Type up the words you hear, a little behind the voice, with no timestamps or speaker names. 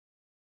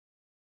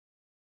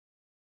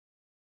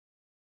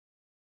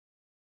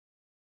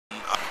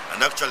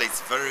And actually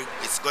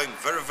it's going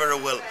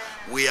very well.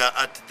 We are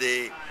at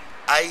the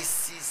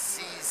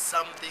ICC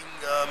something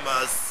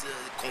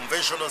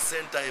conventional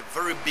center, a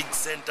very big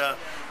center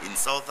in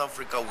South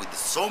Africa with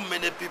so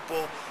many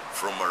people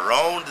from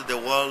around the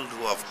world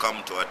who have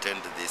come to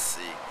attend this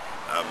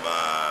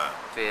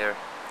fair.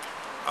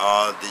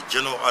 The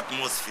general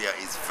atmosphere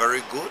is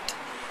very good,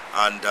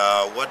 and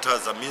what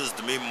has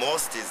amused me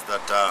most is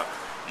that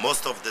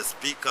most of the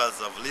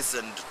speakers I've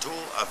listened to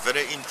are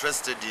very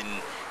interested in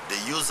the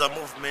user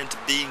movement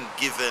being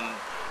given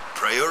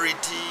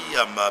priority,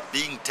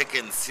 being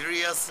taken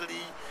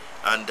seriously,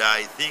 and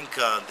I think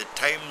the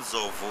times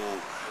of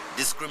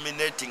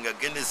discriminating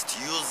against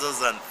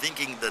users and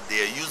thinking that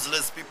they are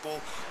useless people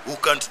who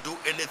can't do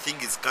anything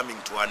is coming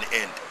to an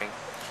end.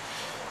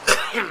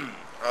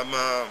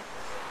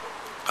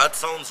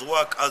 HeartSounds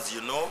work, as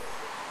you know,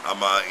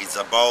 is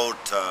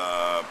about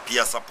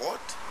peer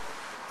support.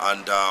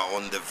 And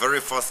on the very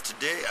first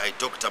day, I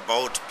talked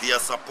about peer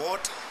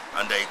support,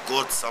 and I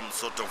got some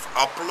sort of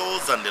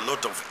applause and a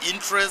lot of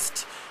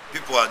interest.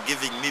 People are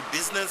giving me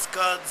business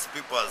cards.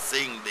 People are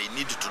saying they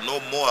need to know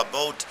more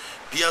about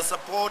peer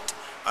support.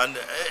 And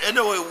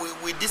anyway,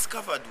 we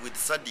discovered with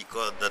Sadiq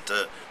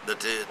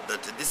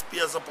that this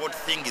peer support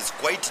thing is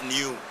quite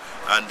new,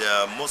 and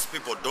most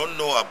people don't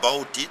know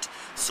about it.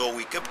 So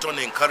we kept on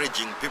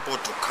encouraging people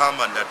to come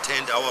and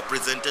attend our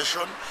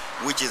presentation,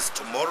 which is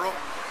tomorrow,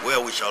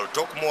 where we shall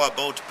talk more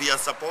about peer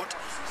support.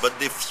 But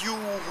the few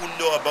who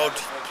know about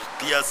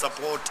peer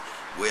support,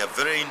 we are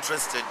very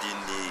interested in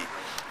the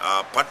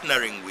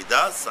partnering with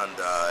us and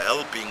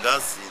helping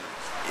us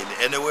in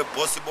any way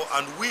possible,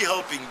 and we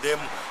helping them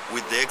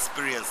with the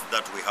experience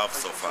that we have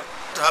so far.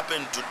 What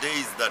happened today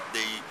is that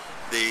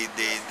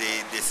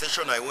the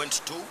session I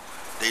went to,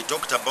 they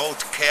talked about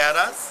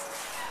carers.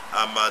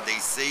 They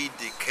said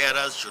the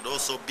carers should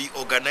also be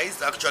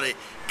organized. Actually,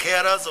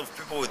 carers of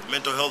people with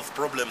mental health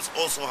problems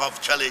also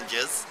have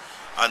challenges,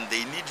 and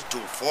they need to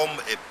form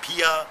a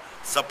peer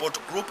support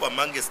group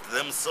amongst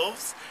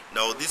themselves.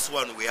 Now this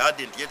one, we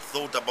hadn't yet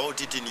thought about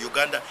it in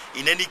Uganda.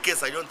 In any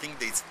case, I don't think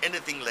there's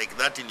anything like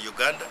that in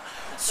Uganda.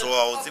 So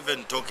I was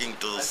even talking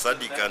to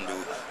Sadiq, and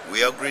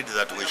we agreed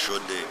that we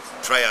should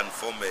try and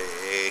form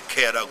a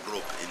carer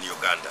group in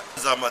Uganda.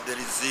 There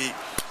is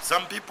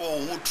some people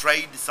who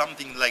tried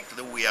something like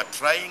that we are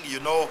trying. You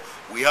know,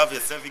 we have a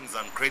savings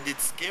and credit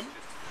scheme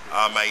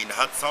in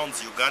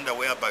HeartSounds Uganda,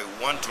 whereby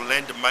we want to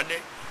lend money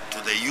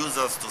to the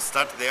users to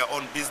start their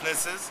own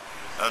businesses.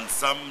 And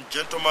some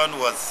gentleman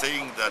was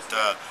saying that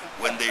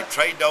when they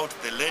tried out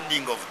the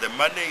lending of the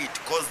money, it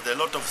caused a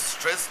lot of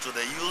stress to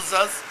the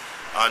users,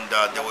 and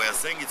they were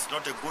saying it's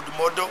not a good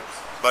model.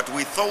 But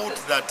we thought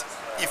that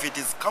if it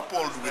is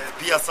coupled with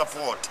peer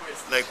support,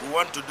 like we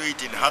want to do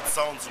it in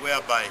HeartSounds,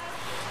 whereby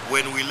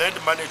when we lend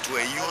money to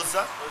a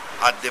user,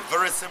 at the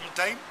very same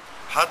time,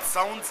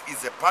 HeartSounds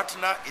is a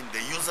partner in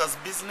the user's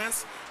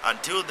business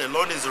until the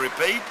loan is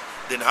repaid.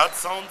 Then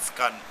HeartSounds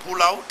can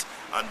pull out,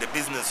 and the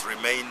business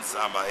remains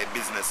a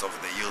business of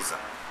the user.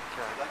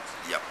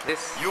 Yep.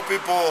 You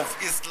people of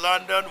East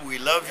London, we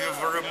love you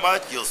very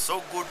much. You're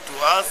so good to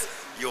us.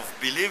 You've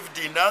believed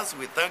in us.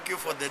 We thank you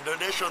for the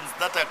donations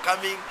that are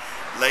coming,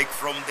 like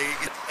from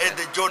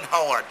the John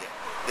Howard.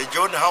 The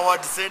John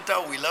Howard Center,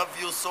 we love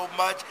you so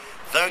much.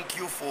 Thank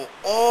you for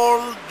all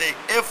the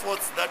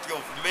efforts that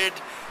you've made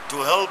to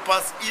help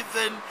us.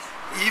 Even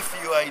if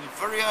you are in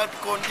very hard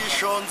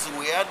conditions,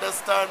 we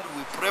understand,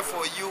 we pray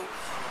for you.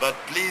 But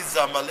please,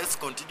 let's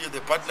continue the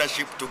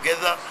partnership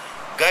together.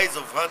 Guys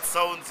of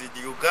HeartSounds in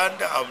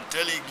Uganda, I'm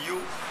telling you,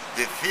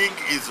 the thing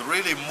is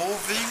really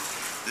moving.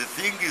 The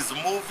thing is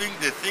moving.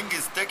 The thing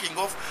is taking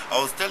off.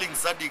 I was telling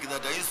Sadiq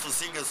that I used to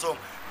sing a song.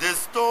 The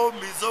storm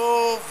is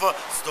over.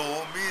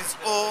 Storm is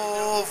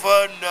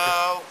over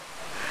now.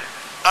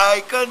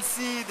 I can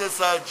see the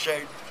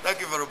sunshine. Thank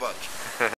you very much.